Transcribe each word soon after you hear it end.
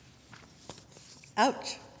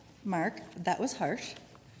Ouch, Mark, that was harsh.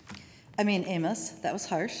 Amos, that was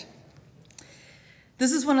harsh.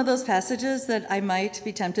 This is one of those passages that I might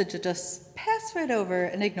be tempted to just pass right over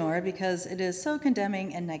and ignore because it is so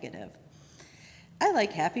condemning and negative. I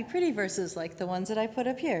like happy, pretty verses like the ones that I put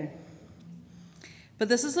up here. But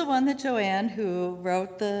this is the one that Joanne, who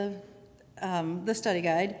wrote the study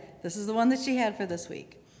guide, this is the one that she had for this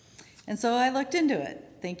week. And so I looked into it,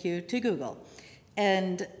 thank you to Google,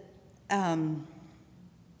 and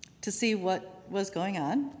to see what was going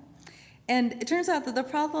on. And it turns out that the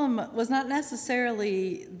problem was not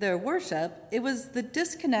necessarily their worship, it was the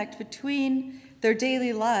disconnect between their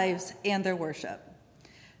daily lives and their worship.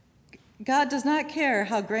 God does not care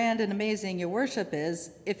how grand and amazing your worship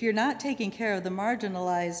is if you're not taking care of the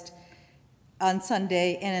marginalized on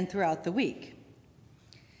Sunday and throughout the week.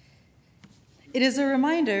 It is a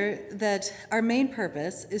reminder that our main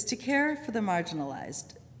purpose is to care for the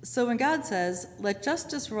marginalized. So when God says, "Let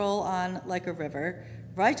justice roll on like a river,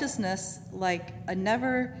 righteousness like a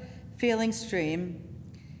never-failing stream,"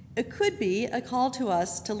 it could be a call to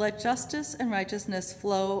us to let justice and righteousness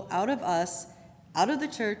flow out of us, out of the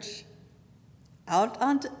church, out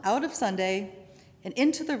of Sunday, and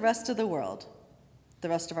into the rest of the world, the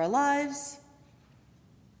rest of our lives,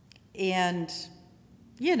 and,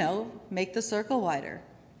 make the circle wider.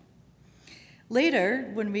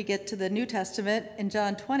 Later, when we get to the New Testament in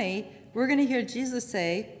John 20, we're going to hear Jesus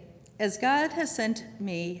say, "As God has sent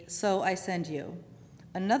me, so I send you."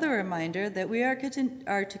 Another reminder that we are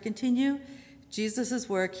to continue Jesus'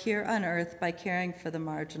 work here on earth by caring for the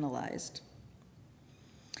marginalized.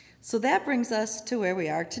 So that brings us to where we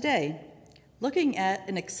are today, looking at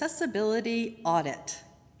an accessibility audit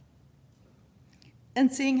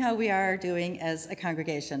and seeing how we are doing as a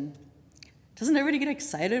congregation. Doesn't everybody get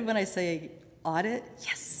excited when I say audit?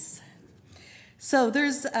 Yes. So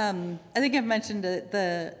there's, I think I've mentioned it,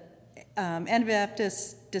 the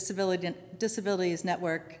Anabaptist Disabilities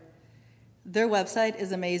Network. Their website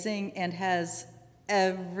is amazing and has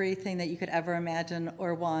everything that you could ever imagine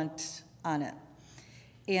or want on it.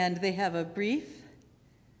 And they have a brief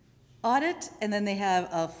audit, and then they have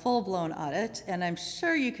a full-blown audit, and I'm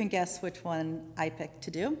sure you can guess which one I picked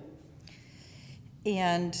to do.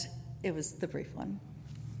 And it was the brief one.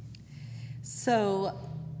 So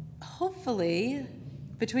hopefully,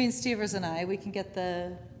 between Stevers and I, we can get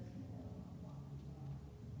the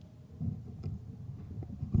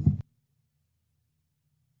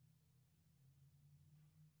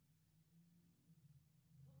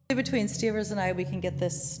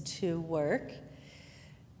this to work.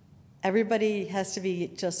 Everybody has to be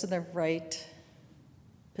just in the right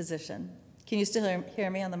position. Can you still hear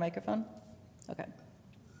me on the microphone? Okay.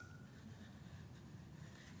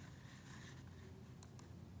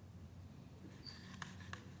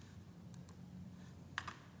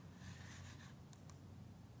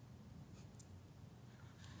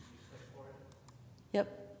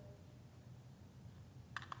 Yep.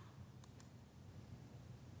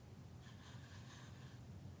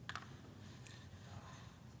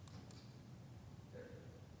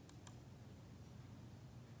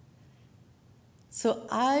 So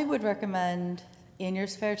I would recommend, in your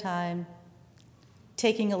spare time,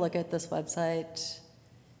 taking a look at this website.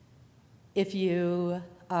 If you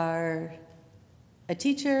are a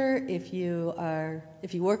teacher, if you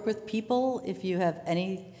work with people, if you have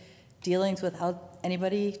any dealings with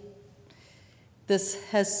anybody, this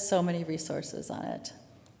has so many resources on it.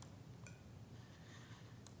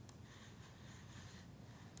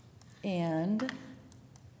 And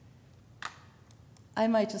I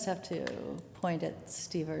might just have to point at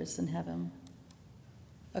Stevers and have him.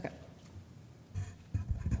 Okay.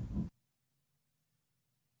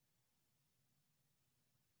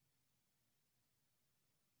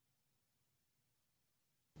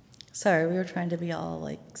 Sorry, we were trying to be all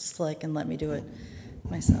slick and let me do it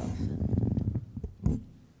myself.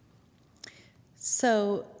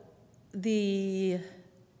 So the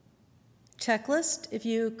checklist, if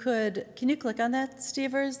you could, can you click on that,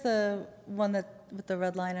 Stevers, the one that with the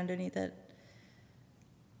red line underneath it?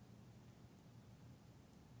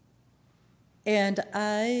 And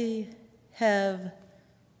I have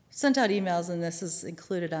sent out emails, and this is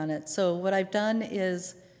included on it. So what I've done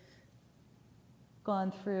is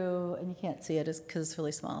gone through, and you can't see it because it's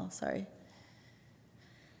really small, sorry.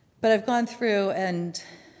 But I've gone through and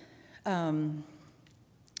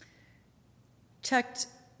checked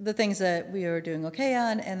the things that we were doing okay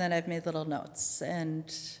on, and then I've made little notes.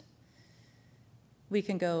 And we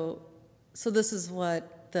can go, so this is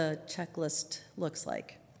what the checklist looks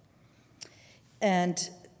like. And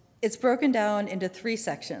it's broken down into 3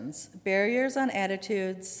 sections: barriers on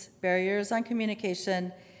attitudes, barriers on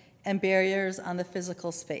communication, and barriers on the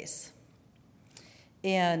physical space.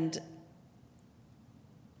 And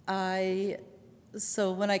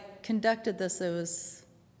so when I conducted this, it was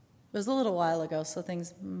a little while ago, so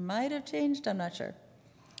things might have changed, I'm not sure.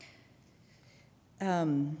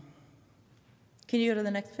 Can you go to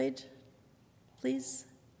the next page, please?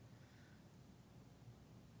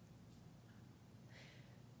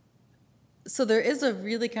 So there is a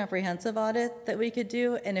really comprehensive audit that we could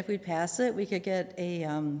do, and if we pass it, we could get a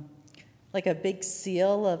like a big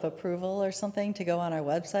seal of approval or something to go on our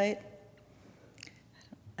website.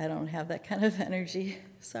 I don't have that kind of energy,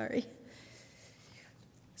 sorry.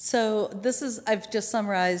 So I've just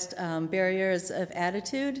summarized barriers of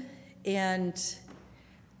attitude, and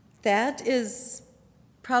that is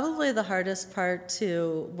probably the hardest part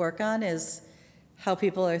to work on, is how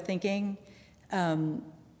people are thinking.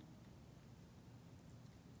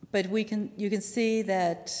 But you can see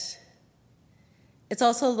that it's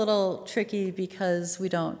also a little tricky because we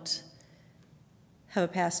don't have a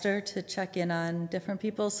pastor to check in on different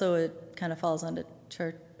people, so it kind of falls on the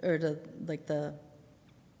church or the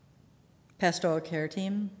pastoral care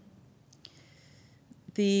team.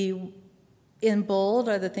 In bold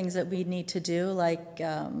are the things that we need to do, like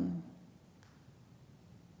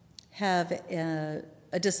have a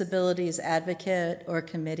disabilities advocate or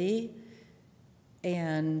committee,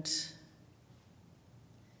 and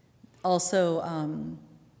also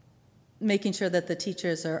making sure that the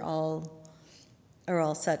teachers are all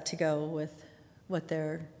set to go with what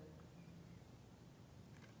they're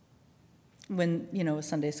with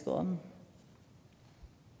Sunday school.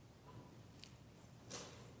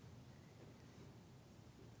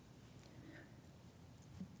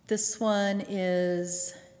 This one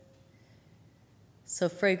is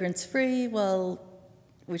fragrance free. Well,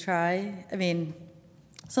 we try. I mean,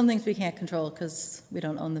 some things we can't control because we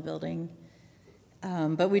don't own the building.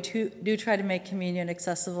 But we do try to make communion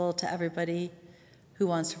accessible to everybody who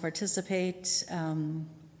wants to participate.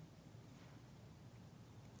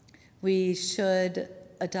 We should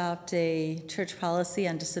adopt a church policy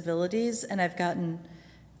on disabilities, and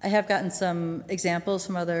I have gotten some examples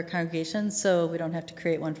from other congregations, so we don't have to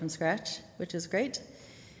create one from scratch, which is great.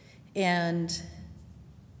 And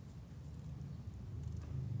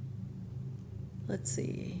let's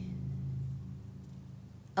see.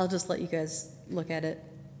 I'll just let you guys look at it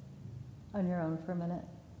on your own for a minute.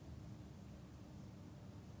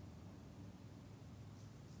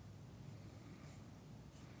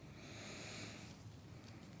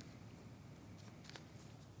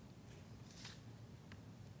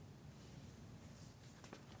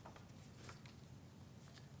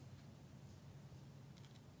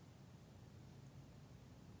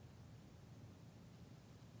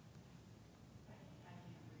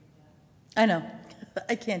 I know,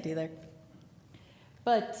 I can't either.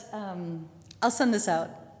 But I'll send this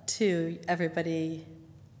out to everybody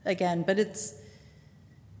again, but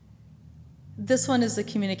this one is the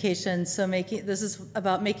communication, so this is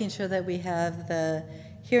about making sure that we have the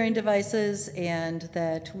hearing devices and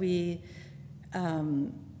that we, that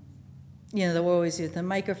we're always using the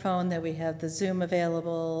microphone, that we have the Zoom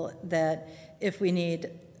available, that if we need,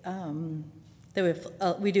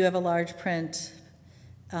 we do have a large print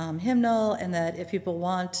hymnal, and that if people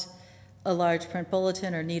want a large print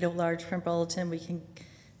bulletin or need a large print bulletin, we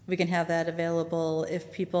can have that available.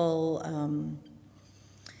 If people,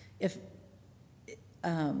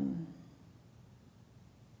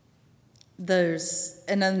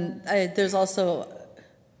 there's also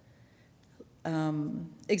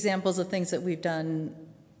examples of things that we've done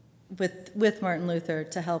with Martin Luther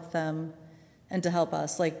to help them and to help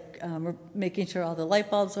us, like we're making sure all the light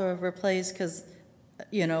bulbs are replaced because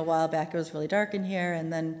a while back it was really dark in here,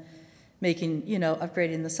 and then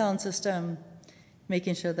upgrading the sound system,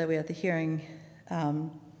 making sure that we have the hearing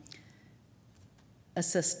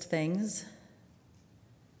assist things.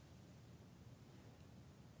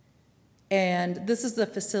 And this is the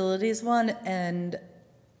facilities one, and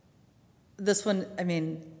this one,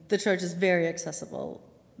 the church is very accessible.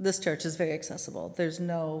 This church is very accessible. There's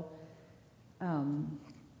no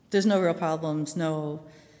real problems,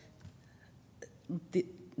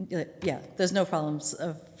 there's no problems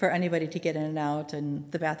for anybody to get in and out,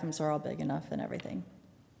 and the bathrooms are all big enough and everything.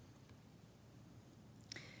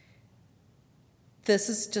 This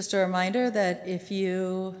is just a reminder that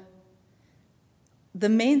the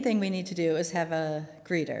main thing we need to do is have a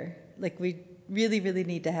greeter. Like, we really, really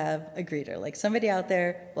need to have a greeter, like somebody out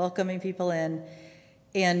there welcoming people in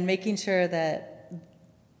and making sure that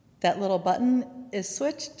that little button is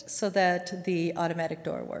switched so that the automatic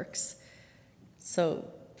door works. So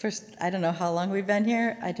first, I don't know how long we've been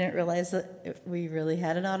here. I didn't realize that we really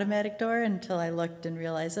had an automatic door until I looked and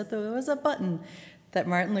realized that there was a button that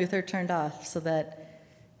Martin Luther turned off so that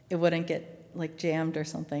it wouldn't get like jammed or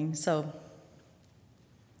something. So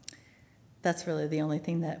that's really the only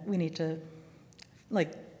thing that we need to,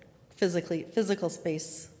 like, physical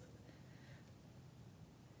space.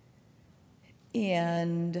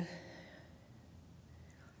 And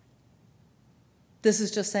this is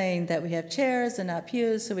just saying that we have chairs and not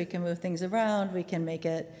pews, so we can move things around. We can make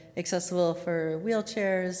it accessible for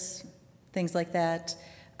wheelchairs, things like that.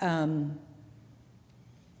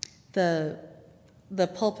 The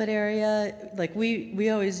pulpit area, like we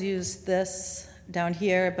always use this down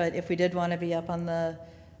here, but if we did want to be up on the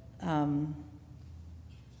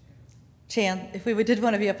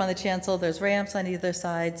chancel, there's ramps on either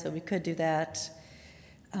side, so we could do that.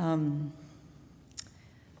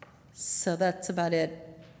 So that's about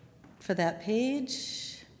it for that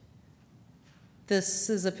page. This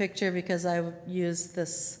is a picture because I used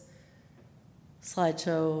this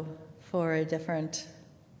slideshow for a different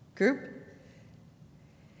group.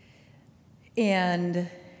 And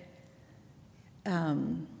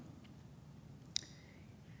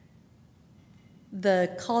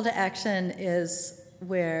the call to action is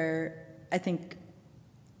where I think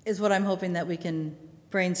is what I'm hoping that we can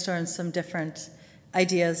brainstorm some different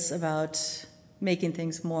ideas about making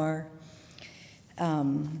things more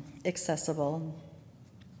accessible.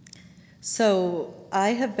 So I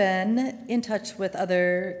have been in touch with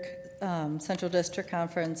other Central District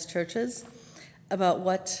Conference churches about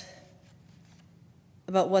what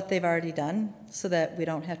they've already done so that we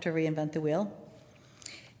don't have to reinvent the wheel.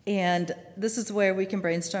 And this is where we can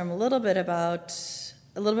brainstorm a little bit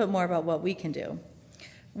more about what we can do.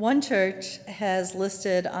 One church has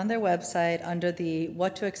listed on their website under the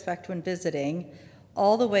what to expect when visiting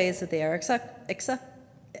all the ways that they are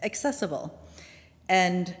accessible.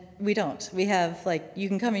 And we don't. We have, like, you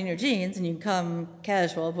can come in your jeans and you can come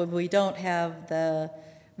casual, but we don't have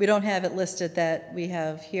it listed that we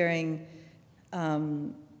have hearing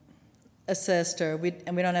assist, and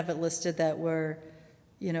we don't have it listed that we're,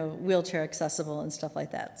 wheelchair accessible and stuff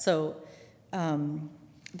like that. So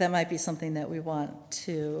that might be something that we want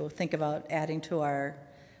to think about adding to our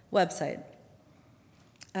website.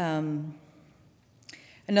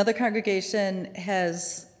 Another congregation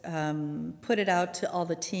has put it out to all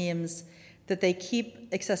the teams that they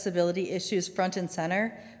keep accessibility issues front and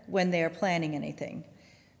center when they are planning anything.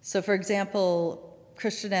 So, for example,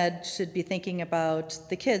 Christian Ed should be thinking about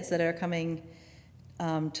the kids that are coming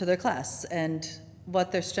to their class and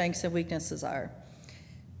what their strengths and weaknesses are.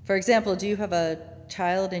 For example, do you have a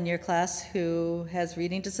child in your class who has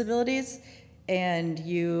reading disabilities and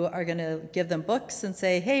you are going to give them books and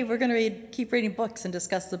say, hey, we're going to keep reading books and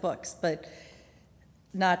discuss the books, but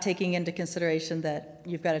not taking into consideration that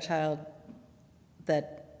you've got a child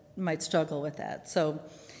that might struggle with that. So,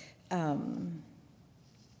 and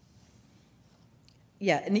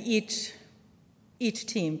each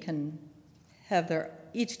team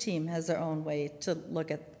has their own way to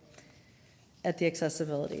look at the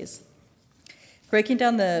accessibilities. Breaking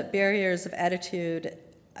down the barriers of attitude,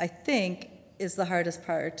 I think, is the hardest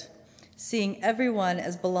part. Seeing everyone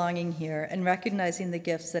as belonging here and recognizing the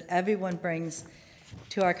gifts that everyone brings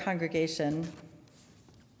to our congregation.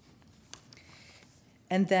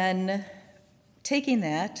 And then taking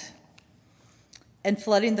that and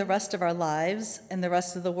flooding the rest of our lives and the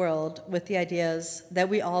rest of the world with the ideas that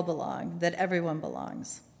we all belong, that everyone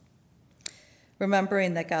belongs.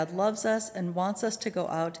 Remembering that God loves us and wants us to go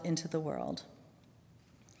out into the world.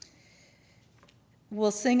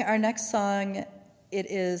 We'll sing our next song. It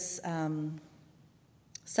is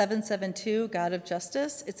 772, God of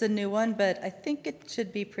Justice. It's a new one, but I think it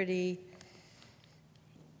should be pretty,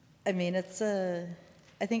 I think it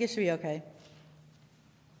should be okay.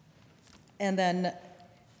 And then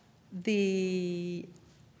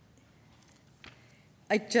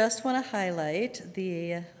I just want to highlight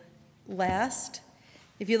the last,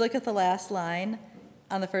 if you look at the last line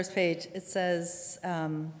on the first page, it says,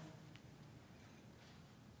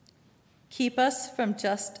 keep us from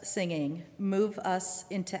just singing, move us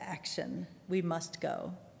into action, we must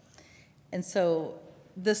go. And so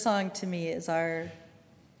this song to me is our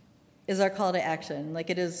call to action. Like,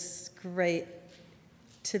 it is great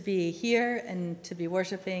to be here and to be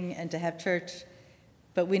worshiping and to have church,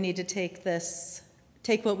 but we need to take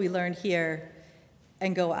what we learned here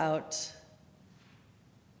and go out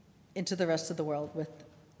into the rest of the world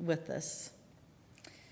with this.